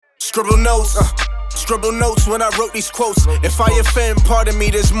Scribble notes when I wrote these quotes. If I offend, pardon me,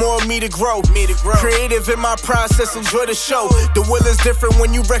 there's more of me to grow. Creative in my process, enjoy the show. The will is different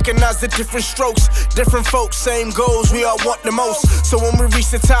when you recognize the different strokes. Different folks, same goals, we all want the most. So when we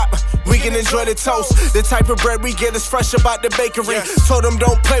reach the top, we can enjoy the toast. The type of bread we get is fresh about the bakery. Told them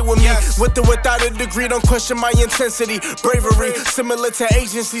don't play with me, with or without a degree. Don't question my intensity, bravery. Similar to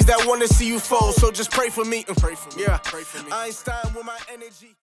agencies that want to see you fold. So just pray for me. Yeah, Einstein with my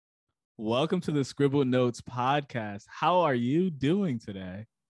energy. Welcome to the Scribble Notes podcast. How are you doing today?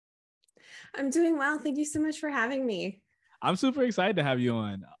 I'm doing well. Thank you so much for having me. I'm super excited to have you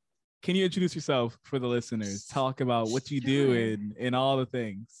on. Can you introduce yourself for the listeners? Talk about what you do and all the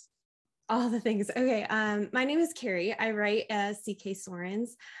things. All the things. Okay. My name is Carrie. I write as CK Sorens.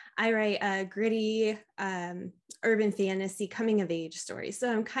 I write a gritty urban fantasy coming of age story.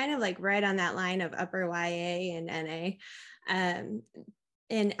 So I'm kind of like right on that line of upper YA and NA.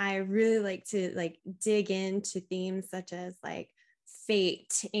 And I really like to dig into themes such as like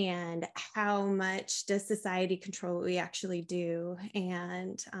fate and how much does society control what we actually do,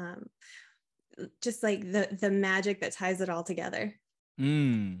 and just like the magic that ties it all together.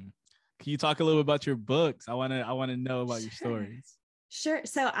 Can you talk a little bit about your books? I want to know about your stories. Sure.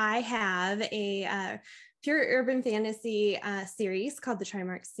 So I have a pure urban fantasy series called the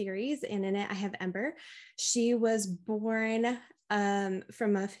Trimark series, and in it I have Ember. She was born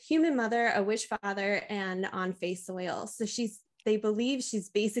from a human mother, a witch father, and on Fae soil. So they believe she's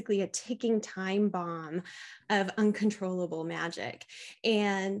basically a ticking time bomb of uncontrollable magic.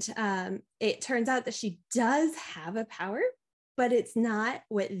 And it turns out that she does have a power, but it's not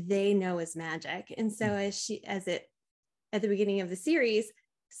what they know as magic. And so at the beginning of the series,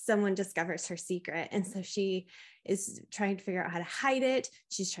 someone discovers her secret. And so she is trying to figure out how to hide it.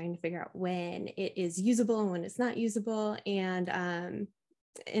 She's trying to figure out when it is usable and when it's not usable. And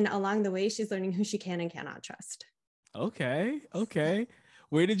along the way, she's learning who she can and cannot trust. Okay.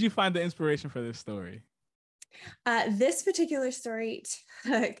 Where did you find the inspiration for this story? This particular story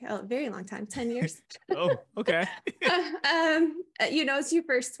took a very long time, 10 years. Oh, okay. It's your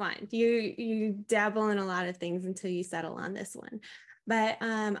first one. You dabble in a lot of things until you settle on this one. But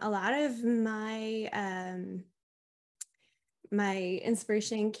a lot of my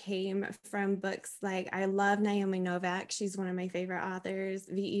inspiration came from books like, I love Naomi Novik. She's one of my favorite authors.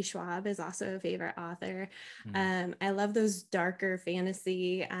 V.E. Schwab is also a favorite author. I love those darker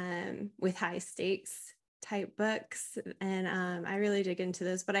fantasy with high stakes type books. And I really dig into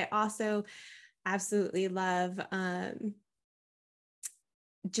those. But I also absolutely love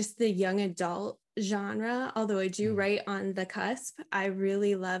just the young adult genre. Although I do write on the cusp, I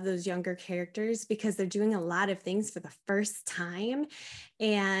really love those younger characters because they're doing a lot of things for the first time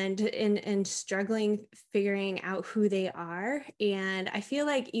and struggling figuring out who they are. And I feel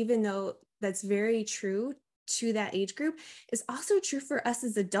like even though that's very true to that age group, is also true for us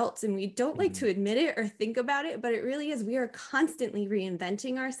as adults, and we don't like to admit it or think about it, but it really is. We are constantly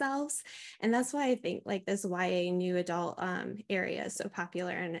reinventing ourselves, and that's why I think like this YA new adult area is so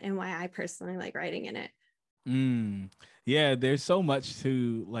popular, and why I personally like writing in it. Yeah, there's so much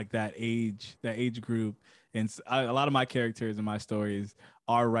to like that age group, and a lot of my characters and my stories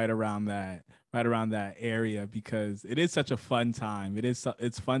are right around that area, because it is such a fun time.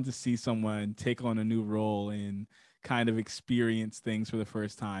 It's fun to see someone take on a new role and kind of experience things for the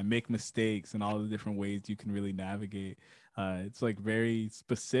first time, make mistakes, and all the different ways you can really navigate. It's like very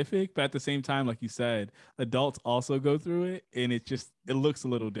specific, but at the same time, like you said, adults also go through it, and it looks a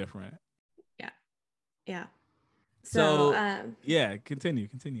little different. Yeah. So continue.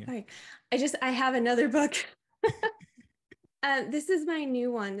 Sorry. I have another book. This is my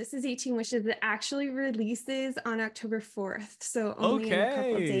new one. This is 18 Wishes. It actually releases on October 4th. So only in a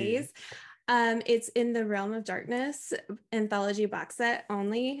couple of days. It's in the Realm of Darkness anthology box set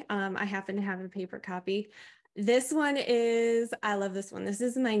only. I happen to have a paper copy. This one I love this one. This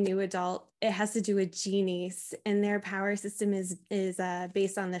is my new adult. It has to do with genies, and their power system is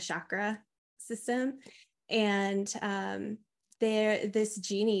based on the chakra system. And this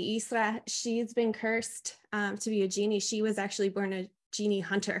genie, Isra, she's been cursed to be a genie. She was actually born a genie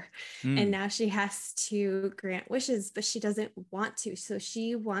hunter, and now she has to grant wishes, but she doesn't want to. So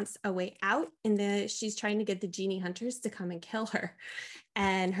she wants a way out, and she's trying to get the genie hunters to come and kill her.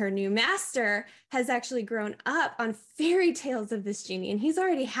 And her new master has actually grown up on fairy tales of this genie, and he's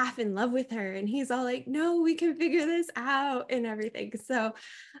already half in love with her, and he's all like, no, we can figure this out and everything. So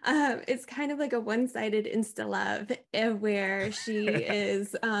it's kind of like a one-sided insta love where she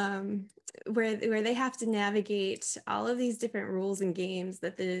is where they have to navigate all of these different rules and games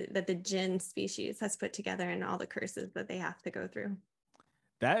that the jinn species has put together, and all the curses that they have to go through.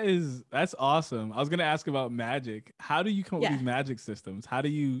 That's awesome. I was gonna ask about magic. How do you come up with Yeah. these magic systems? How do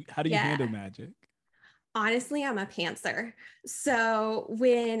you handle magic? Honestly, I'm a pantser. So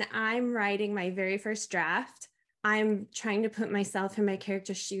when I'm writing my very first draft, I'm trying to put myself in my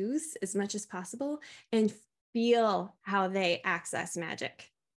character's shoes as much as possible and feel how they access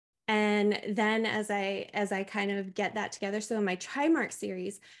magic. And then as I kind of get that together, so in my Trimark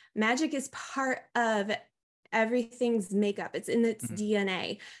series, magic is part of everything's makeup. It's in its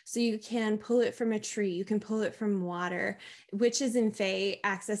DNA. So you can pull it from a tree, you can pull it from water. Witches and fae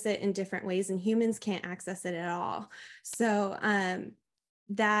access it in different ways, and humans can't access it at all. So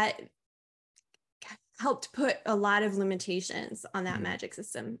that helped put a lot of limitations on that magic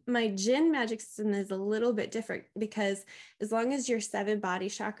system. My Jinn magic system is a little bit different because as long as your 7 body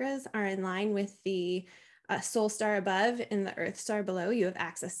chakras are in line with the soul star above and the earth star below, you have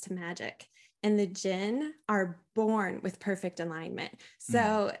access to magic. And the Jinn are born with perfect alignment.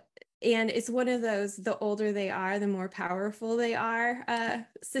 So, and it's one of those, the older they are, the more powerful they are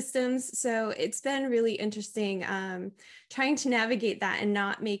systems. So it's been really interesting trying to navigate that and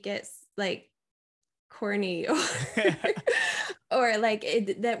not make it like corny or like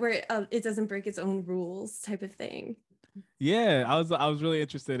that where it doesn't break its own rules type of thing. Yeah, I was really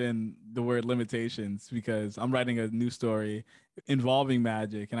interested in the word limitations because I'm writing a new story involving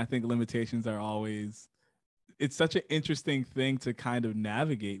magic, and I think limitations are always, it's such an interesting thing to kind of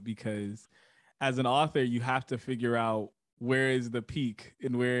navigate because as an author you have to figure out where is the peak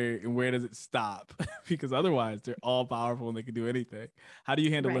and where does it stop because otherwise they're all powerful and they can do anything. How do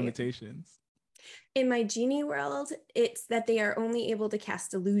you handle limitations? In my genie world, it's that they are only able to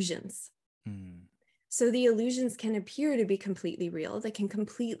cast illusions. So the illusions can appear to be completely real. They can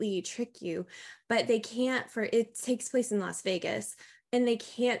completely trick you, but they can't, for it takes place in Las Vegas, and they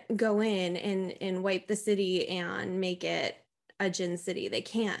can't go in and wipe the city and make it a Jinn city. They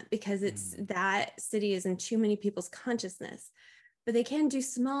can't because it's that city is in too many people's consciousness. But they can do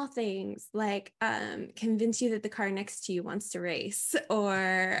small things like convince you that the car next to you wants to race,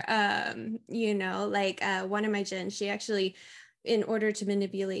 or like one of my Jinn, she actually, in order to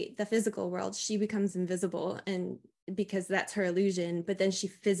manipulate the physical world, she becomes invisible, and because that's her illusion, but then she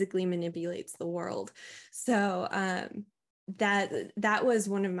physically manipulates the world. So that was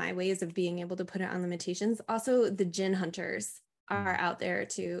one of my ways of being able to put it on limitations. Also, the Jinn hunters are out there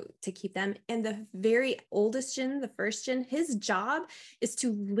to keep them. And the very oldest Jinn, the first Jinn, his job is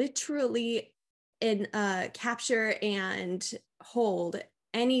to literally capture and hold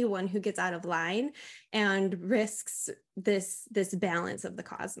anyone who gets out of line and risks this balance of the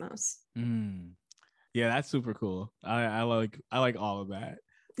cosmos. Yeah, that's super cool. I like all of that.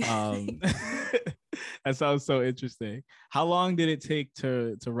 That sounds so interesting. How long did it take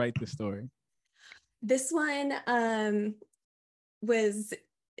to write the story? This one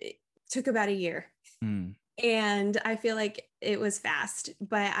took about a year. And I feel like it was fast,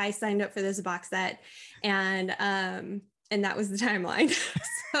 but I signed up for this box set, and that was the timeline.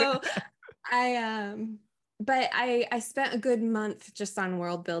 So I spent a good month just on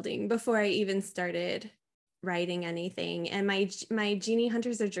world building before I even started writing anything. And my genie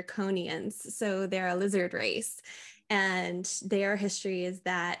hunters are draconians, so they're a lizard race. And their history is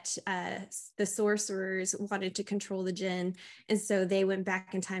that the sorcerers wanted to control the Jinn. And so they went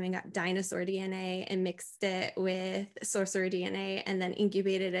back in time and got dinosaur DNA and mixed it with sorcerer DNA and then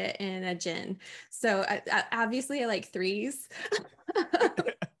incubated it in a Jinn. So obviously I like threes.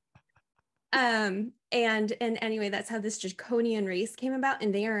 And anyway, that's how this draconian race came about.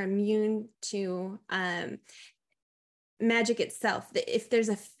 And they are immune to magic itself.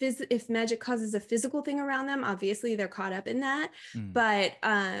 If magic causes a physical thing around them, obviously they're caught up in that.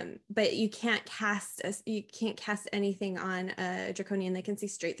 But you can't cast anything on a draconian. They can see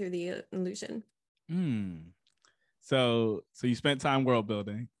straight through the illusion. So you spent time world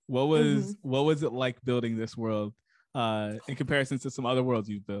building. What was it like building this world in comparison to some other worlds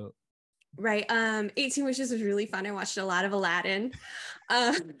you've built? Right. 18 Wishes was really fun. I watched a lot of Aladdin.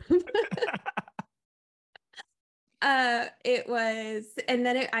 It was, and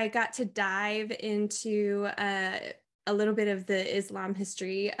then I got to dive into a little bit of the Islam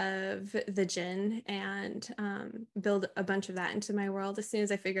history of the Jinn and build a bunch of that into my world. As soon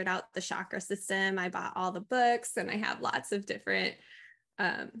as I figured out the chakra system, I bought all the books, and I have lots of different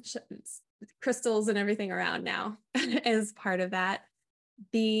crystals and everything around now as part of that.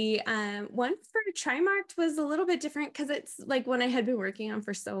 The one for Trimark was a little bit different because it's like one I had been working on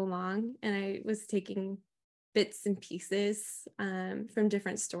for so long, and I was taking bits and pieces from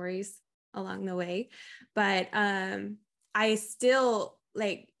different stories along the way. But I still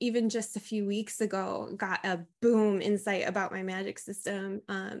like even just a few weeks ago got a boom insight about my magic system,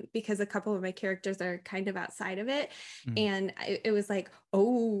 because a couple of my characters are kind of outside of it. And it was like,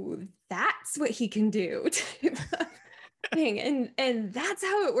 oh, that's what he can do. Thing. And that's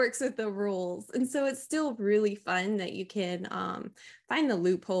how it works with the rules. And so it's still really fun that you can find the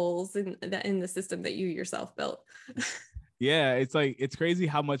loopholes in the system that you yourself built. Yeah, it's like, it's crazy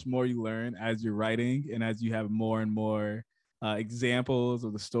how much more you learn as you're writing and as you have more and more examples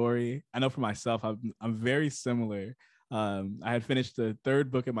of the story. I know for myself, I'm very similar. I had finished the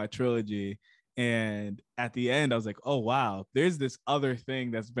third book in my trilogy, and at the end, I was like, oh, wow, there's this other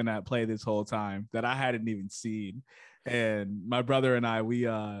thing that's been at play this whole time that I hadn't even seen. And my brother and I, we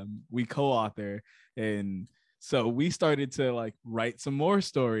co-author, and so we started to like write some more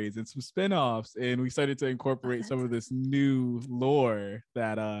stories and some spin-offs, and we started to incorporate some of this new lore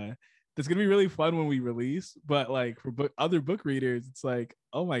that that's gonna be really fun when we release. But like for other book readers, it's like,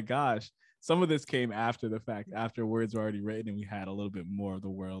 oh my gosh, some of this came after the fact, after words were already written and we had a little bit more of the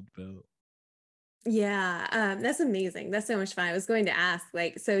world built. Yeah, that's amazing. That's so much fun. I was going to ask,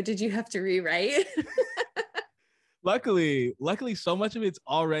 like, so did you have to rewrite? luckily, so much of it's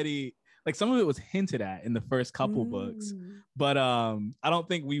already, like, some of it was hinted at in the first couple books, but I don't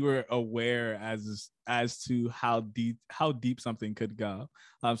think we were aware as to how deep something could go.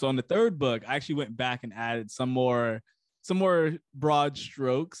 So in the third book, I actually went back and added some more broad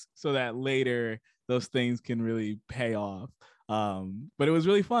strokes so that later those things can really pay off. But it was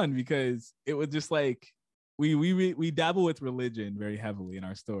really fun because it was just like we dabble with religion very heavily in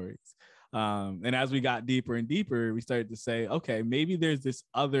our stories. And as we got deeper and deeper, we started to say, okay, maybe there's this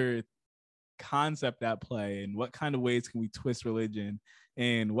other concept at play, and what kind of ways can we twist religion,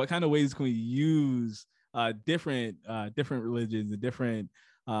 and what kind of ways can we use different religions and different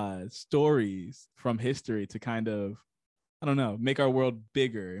stories from history to kind of, I don't know, make our world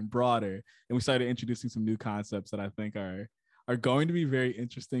bigger and broader. And we started introducing some new concepts that I think are going to be very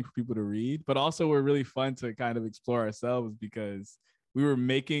interesting for people to read, but also were really fun to kind of explore ourselves, because we were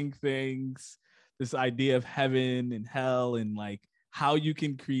making things, this idea of heaven and hell, and like how you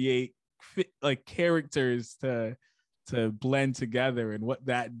can create like characters to blend together, and what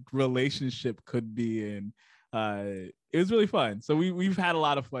that relationship could be. And it was really fun. So we've had a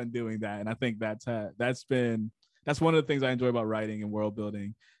lot of fun doing that, and I think that's one of the things I enjoy about writing and world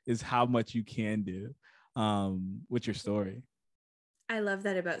building, is how much you can do with your story. I love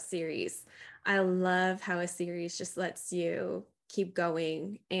that about series. I love how a series just lets you keep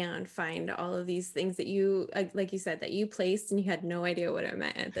going and find all of these things that you, like you said, that you placed and you had no idea what it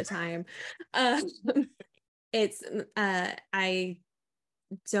meant at the time. It's I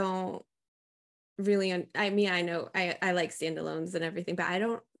don't really, I mean, I know I like standalones and everything, but I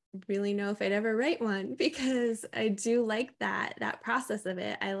don't really know if I'd ever write one, because I do like that process of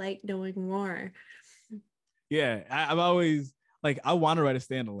it. I like knowing more. Yeah, I'm always like, I want to write a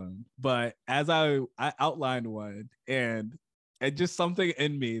standalone, but as I outlined one, and just something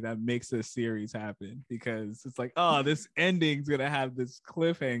in me that makes this series happen, because it's like, oh, this ending's gonna have this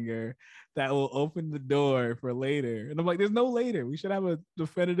cliffhanger that will open the door for later. And I'm like, there's no later. We should have a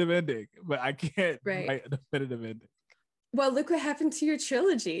definitive ending, but I can't write a definitive ending. Well, look what happened to your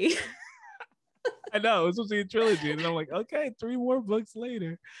trilogy. I know, it was supposed to be a trilogy, and I'm like, okay, 3 more books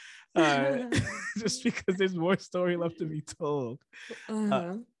later. Just because there's more story left to be told.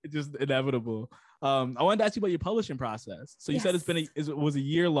 It's just inevitable. I wanted to ask you about your publishing process. So you said it was a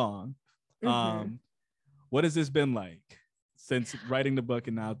year long. What has this been like since writing the book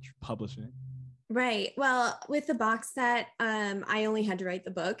and now publishing? Right. Well, with the box set, I only had to write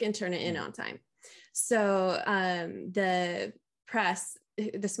the book and turn it in on time. So the press,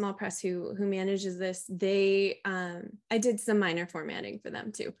 the small press who manages this, I did some minor formatting for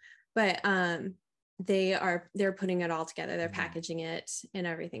them too, but they're putting it all together. They're packaging it and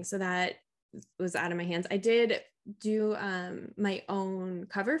everything. So that was out of my hands. I did do my own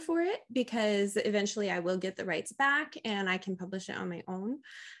cover for it, because eventually I will get the rights back and I can publish it on my own.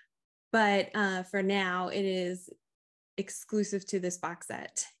 But for now, it is exclusive to this box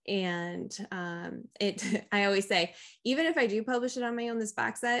set. And I always say, even if I do publish it on my own, this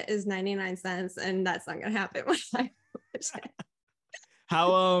box set is 99 cents, and that's not going to happen when I publish it.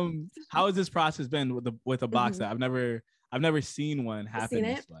 How has this process been with a box set? I've never seen one happen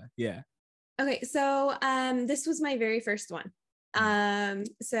this way. Yeah. Okay, so this was my very first one.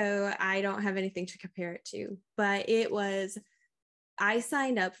 So I don't have anything to compare it to, but I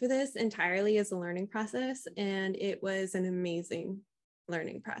signed up for this entirely as a learning process, and it was an amazing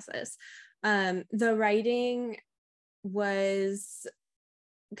learning process. The writing was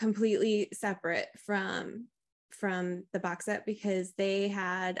completely separate from from the box set because they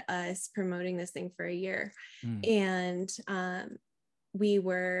had us promoting this thing for a year. And we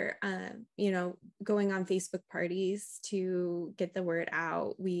were, going on Facebook parties to get the word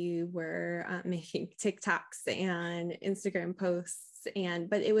out. We were making TikToks and Instagram posts,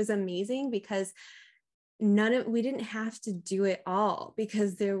 but it was amazing because we didn't have to do it all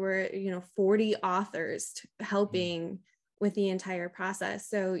because there were, 40 authors helping with the entire process.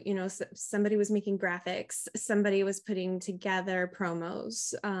 So, somebody was making graphics, somebody was putting together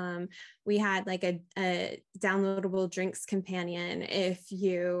promos. We had like a downloadable drinks companion if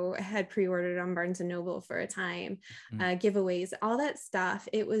you had pre-ordered on Barnes and Noble for a time, giveaways, all that stuff.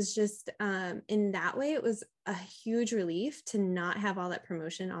 It was just, in that way, it was a huge relief to not have all that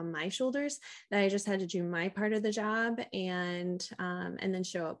promotion on my shoulders, that I just had to do my part of the job and then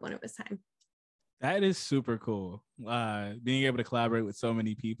show up when it was time. That is super cool. Being able to collaborate with so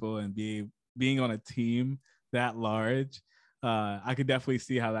many people and being on a team that large, I could definitely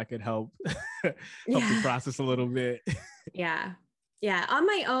see how that could help the process a little bit. Yeah. On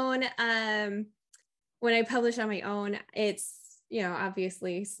my own, when I publish on my own, it's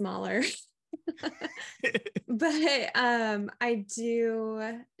obviously smaller. But I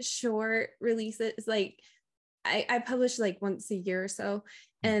do short releases. Like I publish like once a year or so,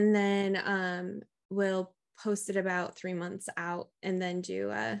 and then we'll post it about 3 months out and then do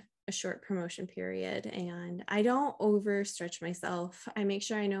a short promotion period. And I don't overstretch myself. I make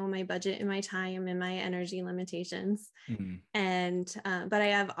sure I know my budget and my time and my energy limitations. And but I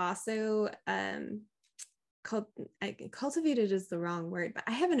have also cultivated is the wrong word, but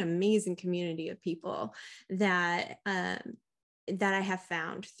I have an amazing community of people that I have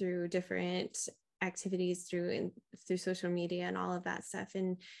found through different activities, through social media and all of that stuff.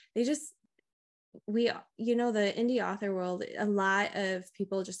 And they just, the indie author world, a lot of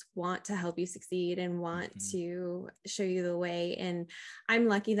people just want to help you succeed and want to show you the way. And I'm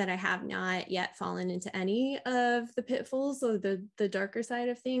lucky that I have not yet fallen into any of the pitfalls or the darker side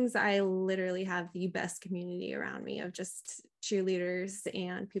of things. I literally have the best community around me of just cheerleaders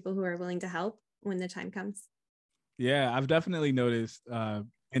and people who are willing to help when the time comes. Yeah, I've definitely noticed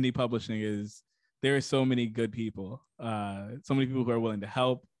indie publishing there are so many good people, so many people who are willing to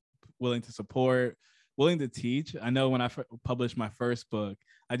help, willing to support, willing to teach. I know when I published my first book,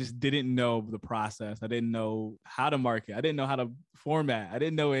 I just didn't know the process. I didn't know how to market. I didn't know how to format. I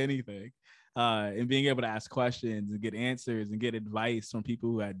didn't know anything. And being able to ask questions and get answers and get advice from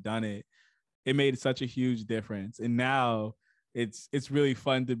people who had done it, it made such a huge difference. And now it's really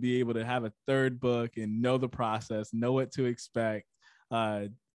fun to be able to have a third book and know the process, know what to expect,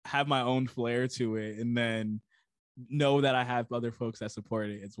 have my own flair to it, and then know that I have other folks that support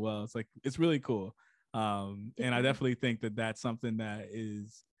it as well. It's really cool. And I definitely think that that's something that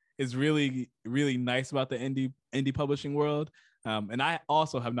is really, really nice about the indie publishing world. And I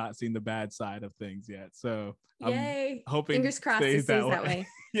also have not seen the bad side of things yet. So Yay. I'm hoping fingers crossed it stays that way.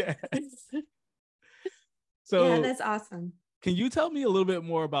 Yeah. So yeah, that's awesome. Can you tell me a little bit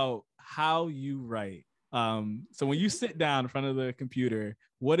more about how you write? So when you sit down in front of the computer,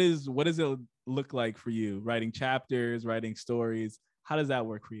 what does it look like for you? Writing chapters, writing stories. How does that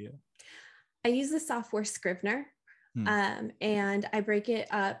work for you? I use the software Scrivener, and I break it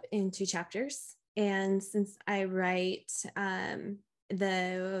up into chapters. And since I write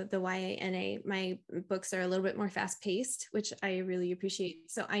the YA, my books are a little bit more fast paced, which I really appreciate.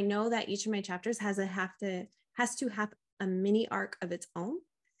 So I know that each of my chapters has to have a mini arc of its own.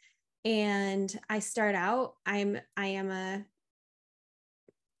 And I start out, I'm a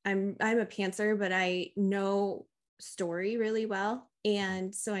pantser, but I know story really well.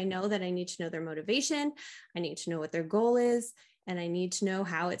 And so I know that I need to know their motivation. I need to know what their goal is, and I need to know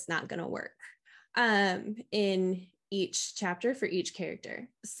how it's not going to work in each chapter for each character.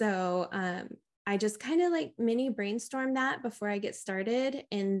 So I just kind of like mini brainstorm that before I get started.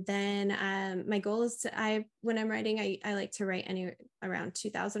 And then my goal is when I'm writing, I like to write around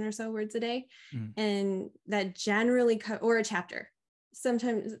 2,000 or so words a day. And that generally or a chapter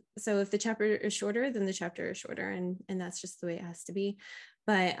sometimes. So if the chapter is shorter, then the chapter is shorter, and that's just the way it has to be.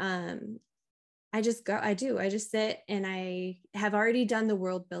 But I just sit, and I have already done the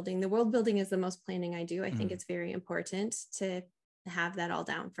world building. The world building is the most planning I do. I think it's very important to have that all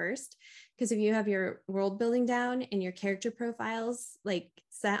down first, because if you have your world building down and your character profiles like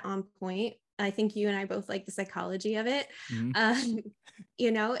set on point, I think you and I both like the psychology of it.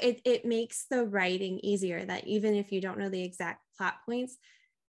 It makes the writing easier, that even if you don't know the exact plot points,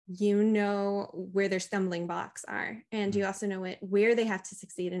 you know where their stumbling blocks are, and you also know where they have to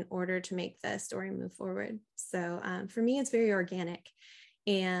succeed in order to make the story move forward. So for me, it's very organic,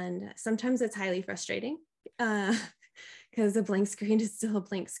 and sometimes it's highly frustrating because a blank screen is still a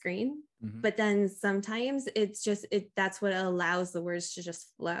blank screen. Mm-hmm. But then sometimes it's just that's what allows the words to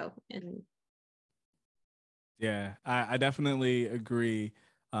just flow. And yeah, I definitely agree.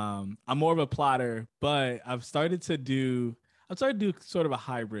 I'm more of a plotter, but I've started to do sort of a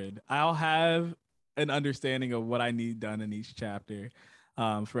hybrid. I'll have an understanding of what I need done in each chapter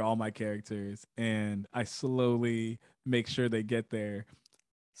for all my characters, and I slowly make sure they get there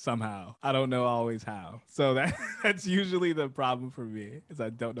somehow. I don't know always how. So that's usually the problem for me, is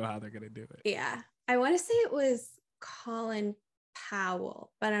I don't know how they're going to do it. Yeah. I want to say it was Colin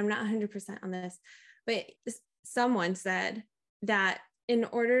Powell, but I'm not 100% on this. But someone said that in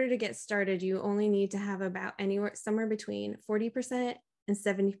order to get started, you only need to have about somewhere between 40% and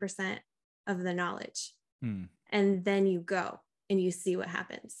 70% of the knowledge. And then you go and you see what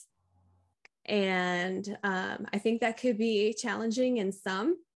happens. And I think that could be challenging in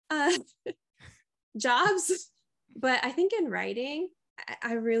some jobs, but I think in writing,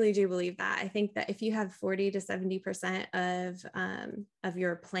 I really do believe that. I think that if you have 40 to 70% of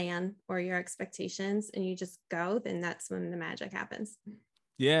your plan or your expectations and you just go, then that's when the magic happens.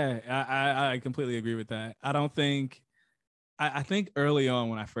 Yeah, I completely agree with that. I think early on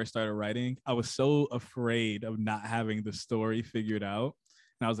when I first started writing, I was so afraid of not having the story figured out.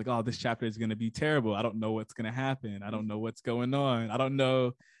 And I was like, oh, this chapter is going to be terrible. I don't know what's going to happen. I don't know what's going on. I don't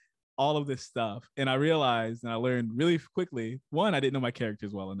know all of this stuff. And I realized and I learned really quickly, one, I didn't know my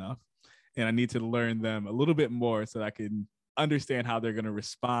characters well enough. And I need to learn them a little bit more so that I can understand how they're going to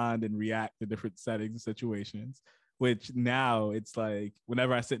respond and react to different settings and situations. Which now it's like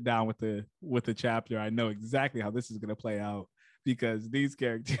whenever I sit down with the chapter, I know exactly how this is going to play out, because these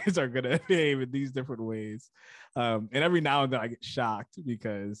characters are going to behave in these different ways. And every now and then I get shocked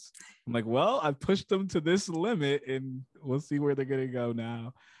because I'm like, well, I've pushed them to this limit and we'll see where they're going to go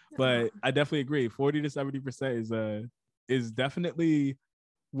now. But I definitely agree. 40 to 70% is definitely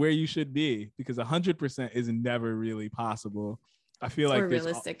where you should be, because 100% is never really possible. I feel like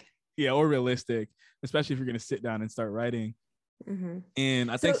realistic. Or realistic, especially if you're going to sit down and start writing. Mm-hmm.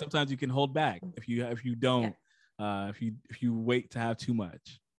 And I think sometimes you can hold back if you don't, if you wait to have too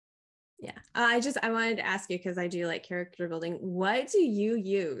much. Yeah. I wanted to ask you, because I do like character building. What do you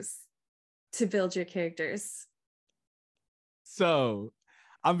use to build your characters? So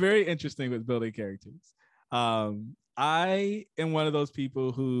I'm very interesting with building characters. I am one of those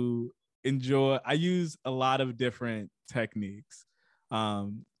people who I use a lot of different techniques.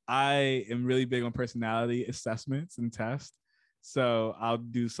 I am really big on personality assessments and tests. So I'll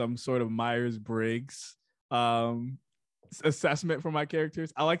do some sort of Myers-Briggs assessment for my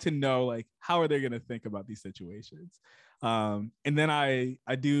characters. I like to know, like, how are they going to think about these situations? And then I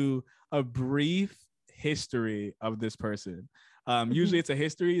do a brief history of this person. Usually it's a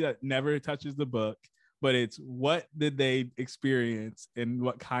history that never touches the book, but it's what did they experience and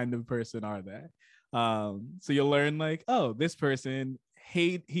what kind of person are they? So you'll learn, like, oh, this person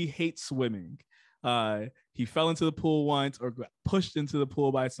he hates swimming. He fell into the pool once or got pushed into the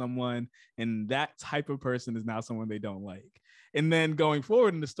pool by someone, and that type of person is now someone they don't like. And then going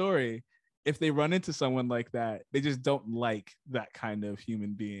forward in the story, if they run into someone like that, they just don't like that kind of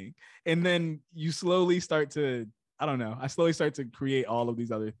human being. And then you slowly start to, I slowly start to create all of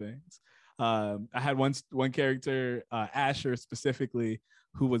these other things. I had one character, Asher specifically,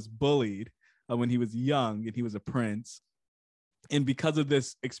 who was bullied when he was young, and he was a prince. And because of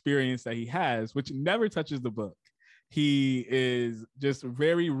this experience that he has, which never touches the book, he is just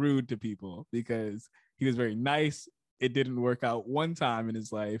very rude to people because he was very nice. It didn't work out one time in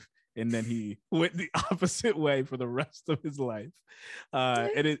his life, and then he went the opposite way for the rest of his life.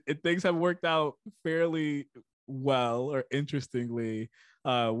 And things have worked out fairly well, or interestingly,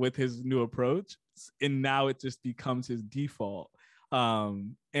 with his new approach. And now it just becomes his default.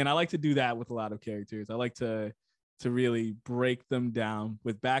 And I like to do that with a lot of characters. I like to really break them down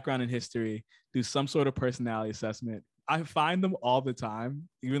with background and history, do some sort of personality assessment. I find them all the time,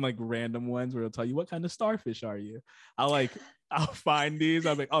 even like random ones where it'll tell you, what kind of starfish are you? I'll find these.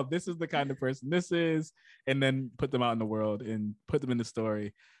 I'm like, oh, this is the kind of person this is, and then put them out in the world and put them in the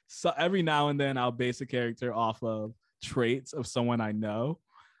story. So every now and then I'll base a character off of traits of someone I know.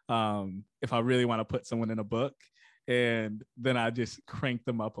 If I really want to put someone in a book, and then I just crank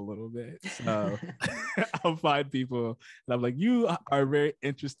them up a little bit. So I'll find people and I'm like, you are a very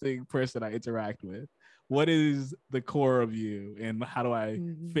interesting person I interact with. What is the core of you, and how do I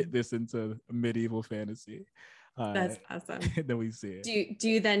fit this into medieval fantasy? That's awesome. And then we see it. Do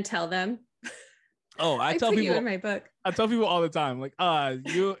you then tell them? Oh, I tell put people you in my book. I tell people all the time, like,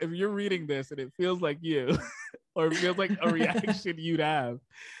 if you're reading this and it feels like you, or it feels like a reaction you'd have,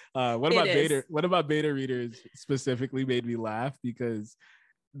 What about beta readers specifically made me laugh because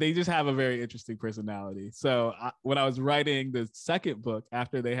they just have a very interesting personality. So when I was writing the second book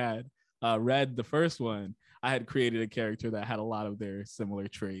after they had read the first one, I had created a character that had a lot of their similar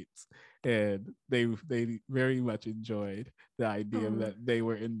traits, and they very much enjoyed the idea that they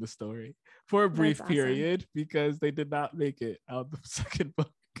were in the story for a brief period because they did not make it out the second book.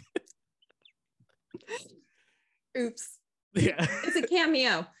 Oops. Yeah, it's a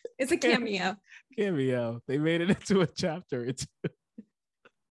cameo. It's a cameo. Cameo. They made it into a chapter.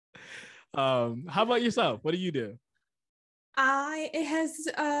 How about yourself? What do you do? It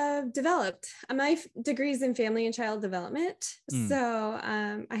has developed. My degrees in family and child development. So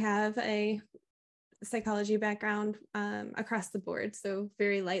I have a psychology background across the board. So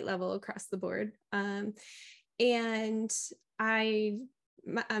very light level across the board. And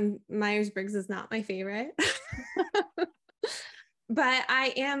Myers-Briggs is not my favorite. But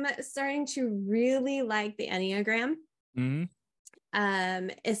I am starting to really like the Enneagram.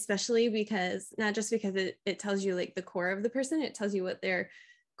 Especially because not just because it tells you like the core of the person, it tells you what their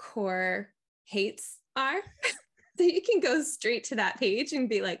core hates are. So you can go straight to that page and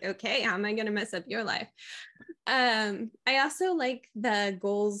be like, okay, how am I going to mess up your life? I also like the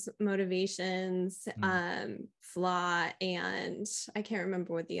goals, motivations, flaw, and I can't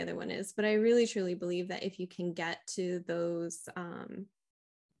remember what the other one is, but I really truly believe that if you can get to those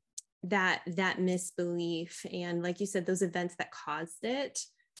that misbelief and, like you said, those events that caused it.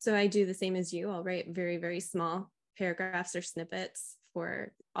 So I do the same as you. I'll write very, very small paragraphs or snippets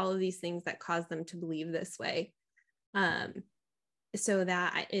for all of these things that cause them to believe this way. So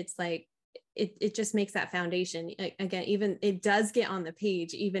that it's like, it just makes that foundation. Again, even it does get on the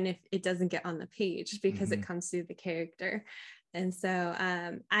page, even if it doesn't get on the page, because it comes through the character. And so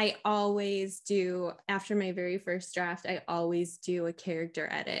I always do, after my very first draft, I always do a character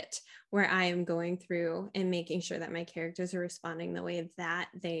edit where I am going through and making sure that my characters are responding the way that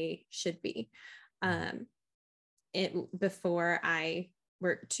they should be. Before I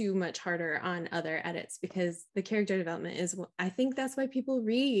work too much harder on other edits, because the character development is, I think that's why people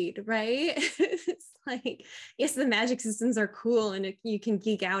read, right? It's like, yes, the magic systems are cool and you can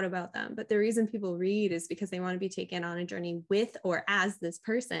geek out about them, but the reason people read is because they want to be taken on a journey with or as this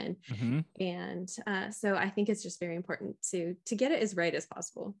person. And so I think it's just very important to get it as right as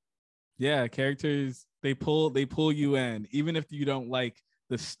possible. Yeah, characters, they pull you in, even if you don't like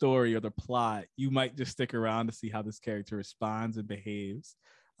the story or the plot. You might just stick around to see how this character responds and behaves.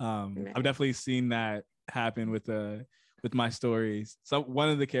 I've definitely seen that happen with my stories. So one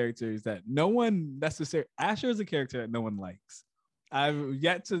of the characters that no one necessarily, Asher is a character that no one likes. I've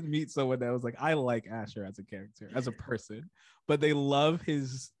yet to meet someone that was like, I like Asher as a character, as a person, but they love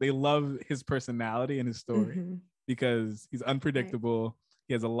his personality and his story because he's unpredictable. Right.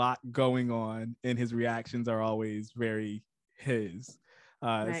 He has a lot going on and his reactions are always very his.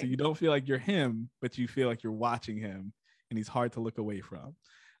 Right. So you don't feel like you're him, but you feel like you're watching him, and he's hard to look away from.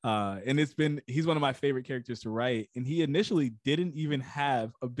 And he's one of my favorite characters to write. And he initially didn't even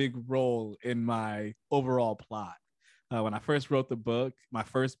have a big role in my overall plot. When I first wrote my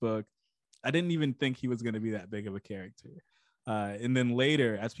first book, I didn't even think he was going to be that big of a character. And then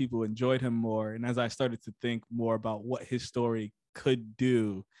later, as people enjoyed him more, and as I started to think more about what his story could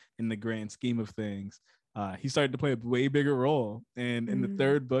do in the grand scheme of things, he started to play a way bigger role. And in the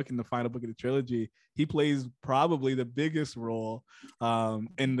third book, in the final book of the trilogy, he plays probably the biggest role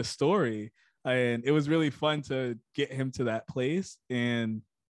in the story. And it was really fun to get him to that place. And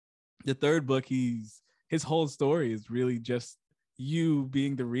the third book, his whole story is really just you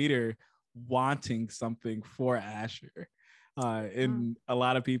being the reader wanting something for Asher. And a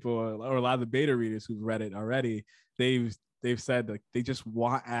lot of people, or a lot of the beta readers who've read it already, they've said like they just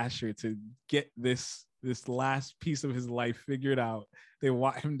want Asher to get this last piece of his life figured out. They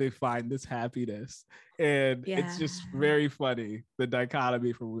want him to find this happiness. And it's just very funny, the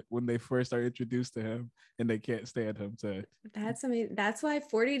dichotomy from when they first are introduced to him and they can't stand him. That's amazing. That's why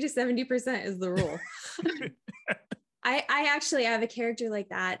 40 to 70% is the rule. I actually have a character like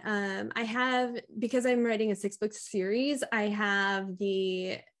that. Because I'm writing a 6-book series, I have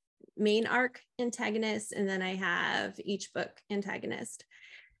the main arc antagonist, and then I have each book antagonist.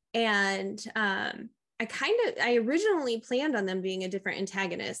 And I originally planned on them being a different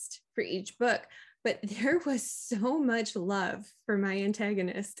antagonist for each book, but there was so much love for my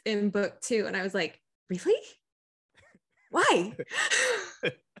antagonist in book 2. And I was like, really? Why?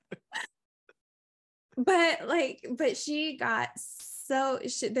 But she got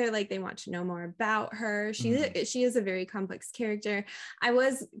they're like, they want to know more about her. She is a very complex character. I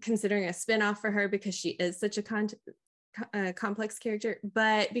was considering a spinoff for her because she is such a complex character,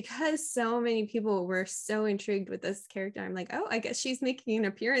 but because so many people were so intrigued with this character, I'm like, oh, I guess she's making an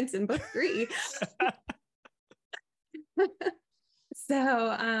appearance in book 3.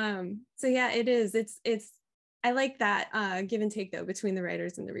 So yeah, it is. It's I like that give and take though between the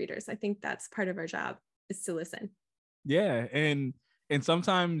writers and the readers. I think that's part of our job, is to listen. Yeah, and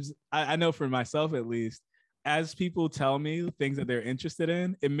sometimes I know for myself at least, as people tell me things that they're interested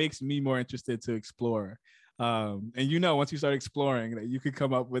in, it makes me more interested to explore. And once you start exploring, that you could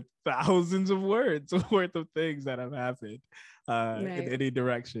come up with thousands of words worth of things that have happened in any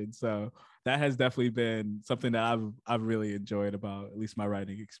direction. So that has definitely been something that I've really enjoyed about at least my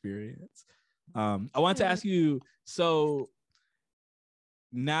writing experience. I want to ask you, so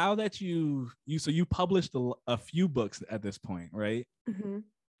now that you published a few books at this point, right? Mm-hmm.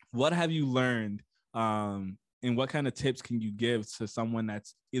 What have you learned, and what kind of tips can you give to someone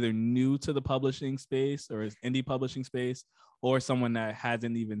that's either new to the publishing space or is indie publishing space, or someone that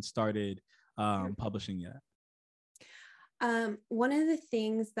hasn't even started publishing yet? One of the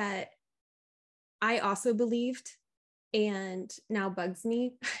things that I also believed and now bugs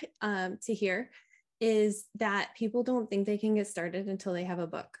me to hear is that people don't think they can get started until they have a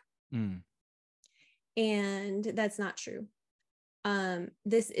book. And that's not true.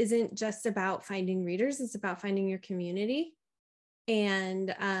 This isn't just about finding readers, it's about finding your community.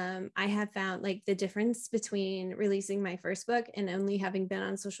 And I have found like the difference between releasing my first book and only having been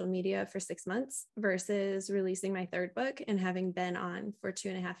on social media for 6 months versus releasing my third book and having been on for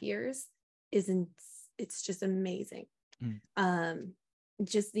 2.5 years it's just amazing.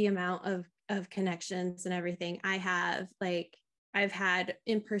 Just the amount of connections and everything. I've had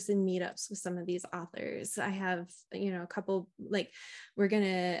in-person meetups with some of these authors. I have, a couple, I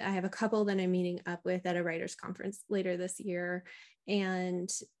have a couple that I'm meeting up with at a writers conference later this year.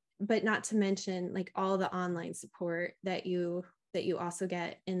 But not to mention like all the online support that you also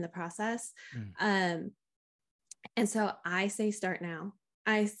get in the process. And so I say, start now.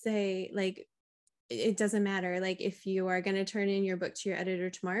 I say, like, it doesn't matter, like if you are going to turn in your book to your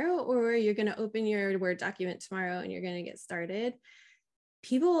editor tomorrow, or you're going to open your Word document tomorrow and you're going to get started.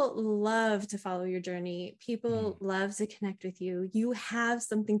 People love to follow your journey. People love to connect with you. You have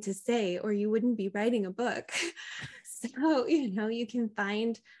something to say, or you wouldn't be writing a book. So, you can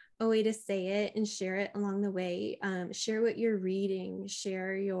find a way to say it and share it along the way. Share what you're reading,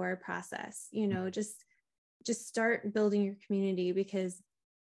 share your process, just start building your community, because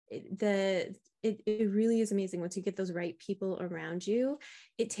it really is amazing once you get those right people around you.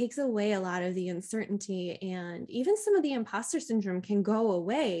 It takes away a lot of the uncertainty, and even some of the imposter syndrome can go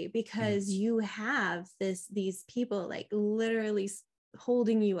away, because you have these people like literally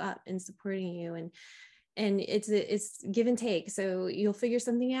holding you up and supporting you, and it's give and take. So you'll figure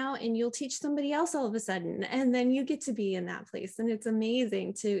something out and you'll teach somebody else all of a sudden, and then you get to be in that place. And it's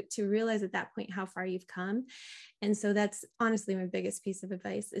amazing to realize at that point how far you've come. And so that's honestly my biggest piece of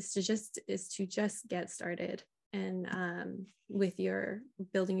advice, is to just get started, and with your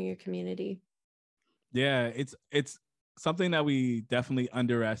building your community. Yeah, it's something that we definitely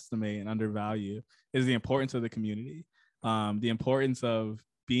underestimate and undervalue, is the importance of the community, the importance of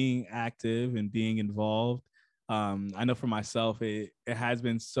being active and being involved. I know for myself, it has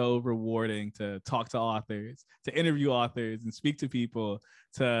been so rewarding to talk to authors, to interview authors and speak to people,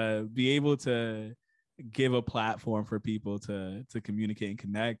 to be able to give a platform for people to communicate and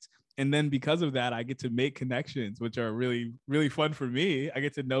connect. And then because of that, I get to make connections, which are really, really fun for me. I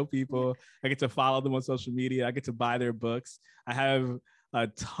get to know people. I get to follow them on social media. I get to buy their books. I have a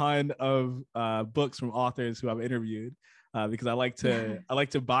ton of books from authors who I've interviewed. Because I like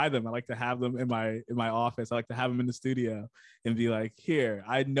to buy them. I like to have them in my office. I like to have them in the studio and be like, here,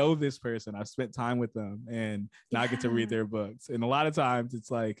 I know this person. I've spent time with them, and now I get to read their books. And a lot of times it's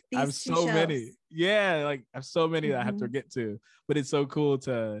like I have so many. Yeah, like I have so many that I have to get to. But it's so cool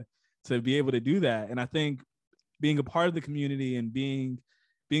to be able to do that. And I think being a part of the community and being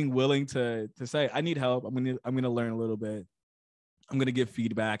willing to say, I need help. I'm gonna learn a little bit. I'm gonna give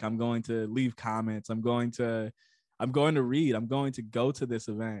feedback. I'm going to leave comments. I'm going to read. I'm going to go to this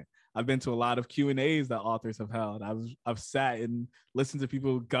event. I've been to a lot of Q&As that authors have held. I've sat and listened to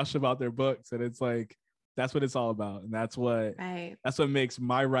people gush about their books, and it's like, that's what it's all about. And that's what makes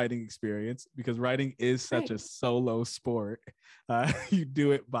my writing experience, because writing is such a solo sport. You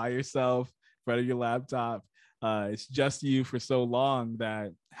do it by yourself in front of your laptop. It's just you for so long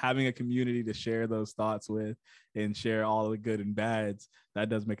that having a community to share those thoughts with and share all the good and bads, that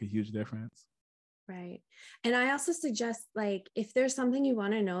does make a huge difference. Right. And I also suggest, like, if there's something you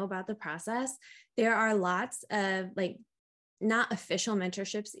want to know about the process, there are lots of like not official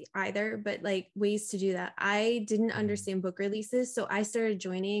mentorships either, but like ways to do that. I didn't understand book releases, so I started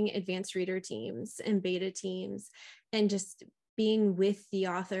joining advanced reader teams and beta teams and just being with the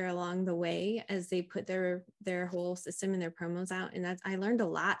author along the way as they put their whole system and their promos out. And I learned a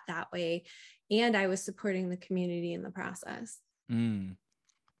lot that way. And I was supporting the community in the process.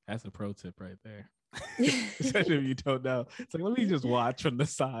 That's a pro tip right there. Especially if you don't know. It's like, let me just watch from the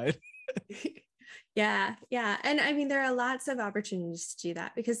side. Yeah. And I mean, there are lots of opportunities to do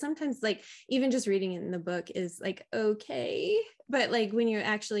that, because sometimes like even just reading it in the book is like, okay. But like when you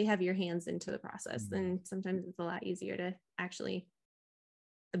actually have your hands into the process, then sometimes it's a lot easier to actually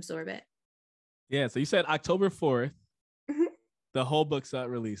absorb it. Yeah. So you said October 4th, the whole book set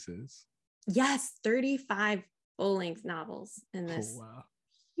releases. Yes. 35 full-length novels in this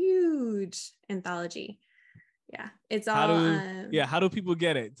huge anthology. Yeah, it's all. How do people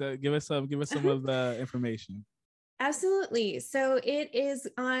get it? So give us some of the information. Absolutely. So it is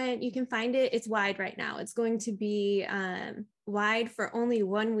on. You can find it. It's wide right now. It's going to be wide for only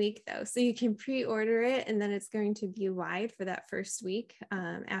 1 week though, so you can pre-order it, and then it's going to be wide for that first week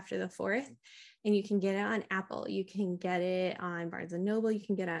after the 4th. And you can get it on Apple. You can get it on Barnes and Noble. You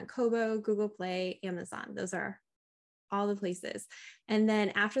can get it on Kobo, Google Play, Amazon. Those are all the places. And then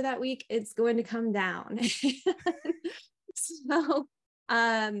after that week, it's going to come down. So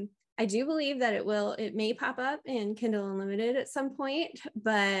I do believe that it may pop up in Kindle Unlimited at some point,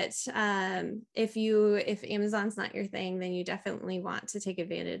 but if Amazon's not your thing, then you definitely want to take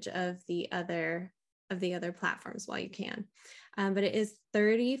advantage of the other platforms while you can. But it is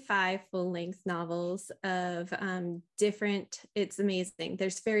 35 full-length novels of different, it's amazing.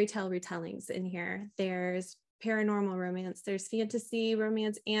 There's fairy tale retellings in here. There's paranormal romance, there's fantasy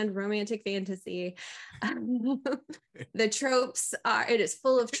romance and romantic fantasy. The tropes it is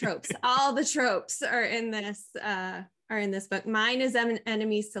full of tropes. All the tropes are in this book. Mine is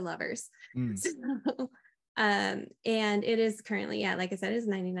enemies to lovers. So, and it is currently, like I said, is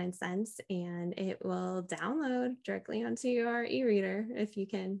 99 cents, and it will download directly onto your e-reader if you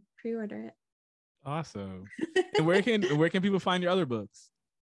can pre-order it. Awesome. And where can people find your other books?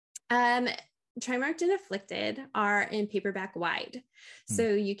 Trimarked and Afflicted are in paperback wide. So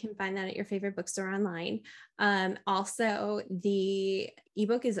you can find that at your favorite bookstore online. Also, the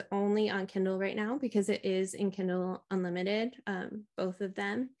ebook is only on Kindle right now because it is in Kindle Unlimited, both of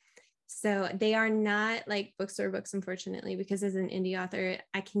them. So they are not like bookstore books, unfortunately, because as an indie author,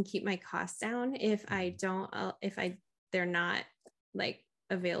 I can keep my costs down if they're not like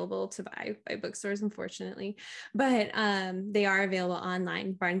available to buy by bookstores, unfortunately, but they are available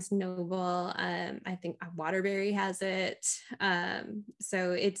online. Barnes Noble, I think Waterbury has it,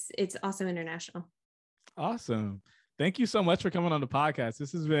 so it's also international. Awesome. Thank you so much for coming on the podcast.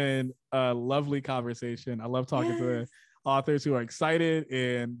 This has been a lovely conversation. I love talking to authors who are excited,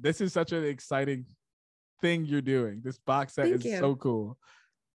 and this is such an exciting thing you're doing. This box set is so cool.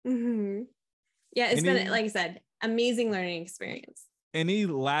 Yeah, it's been, like I said, amazing learning experience. Any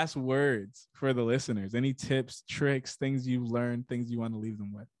last words for the listeners? Any tips, tricks, things you've learned, things you want to leave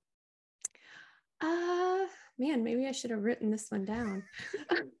them with? Man, maybe I should have written this one down.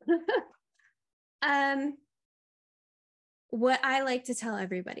 What I like to tell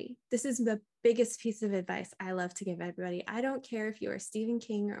everybody, this is the biggest piece of advice I love to give everybody. I don't care if you are Stephen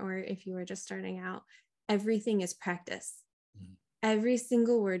King or if you are just starting out, everything is practice. Every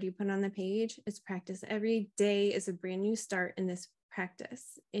single word you put on the page is practice. Every day is a brand new start in this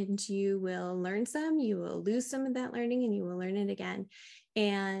practice, and you will learn some, you will lose some of that learning, and you will learn it again.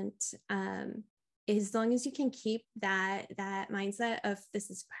 And as long as you can keep that mindset of this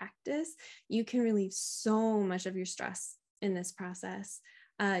is practice, you can relieve so much of your stress in this process.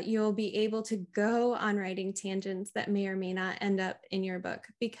 You'll be able to go on writing tangents that may or may not end up in your book,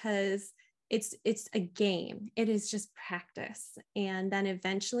 because it's a game. It is just practice. And then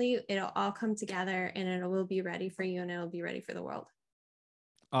eventually it'll all come together, and it will be ready for you, and it'll be ready for the world.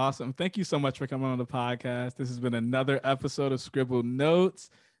 Awesome. Thank you so much for coming on the podcast. This has been another episode of Scribbled Notes.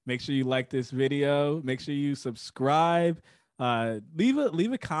 Make sure you like this video. Make sure you subscribe. Leave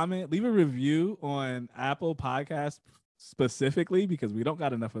a comment, leave a review on Apple Podcasts specifically, because we don't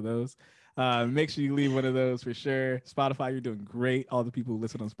got enough of those. Make sure you leave one of those for sure. Spotify, you're doing great. All the people who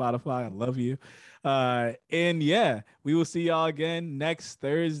listen on Spotify, I love you. And yeah, we will see y'all again next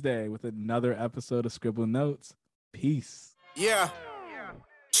Thursday with another episode of Scribbled Notes. Peace. Yeah.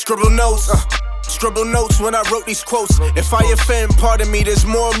 Scribble notes. Scribble notes when I wrote these quotes. If I offend, pardon me, there's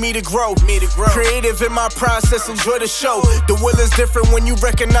more of me to grow. Creative in my process, enjoy the show. The will is different when you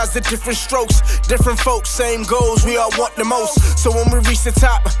recognize the different strokes. Different folks, same goals, we all want the most. So when we reach the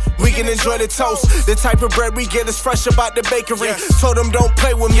top, we can enjoy the toast. The type of bread we get is fresh about the bakery. Told them don't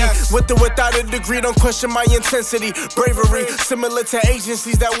play with me, with or without a degree. Don't question my intensity, bravery. Similar to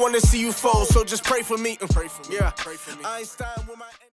agencies that want to see you fold. So just pray for me. Pray for me. Einstein with my